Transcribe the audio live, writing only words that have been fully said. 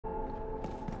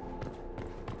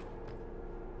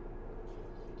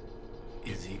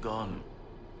gone.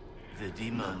 The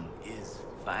demon is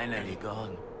finally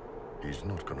gone. He's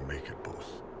not gonna make it, boss.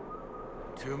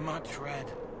 Too much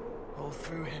red. All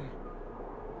through him.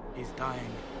 He's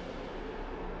dying.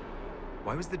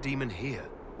 Why was the demon here,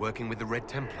 working with the Red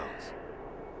Templars?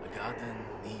 A garden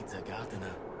needs a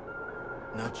gardener.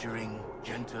 Nurturing,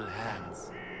 gentle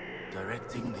hands.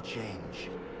 Directing the change.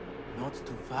 Not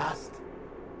too fast,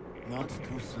 not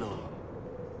too slow.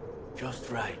 Just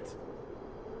right.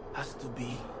 Has to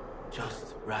be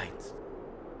just right.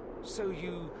 So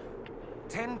you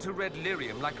tend to red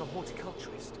lyrium like a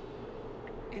horticulturist.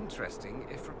 Interesting,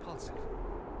 if repulsive.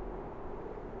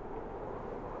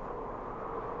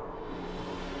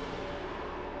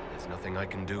 There's nothing I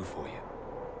can do for you.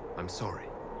 I'm sorry.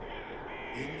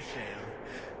 Imshale.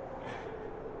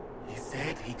 He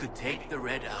said he could take the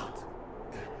red out.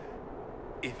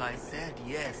 If I said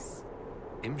yes.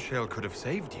 Imshale could have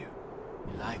saved you.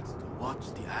 He liked to watch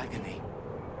the agony.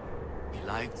 He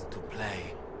liked to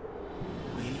play.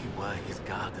 We were his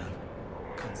garden.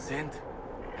 Consent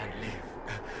and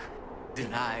live.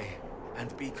 Deny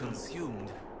and be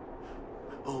consumed.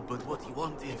 Oh, but what he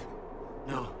wanted.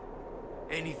 No.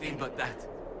 Anything but that.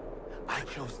 I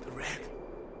chose the red.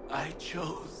 I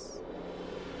chose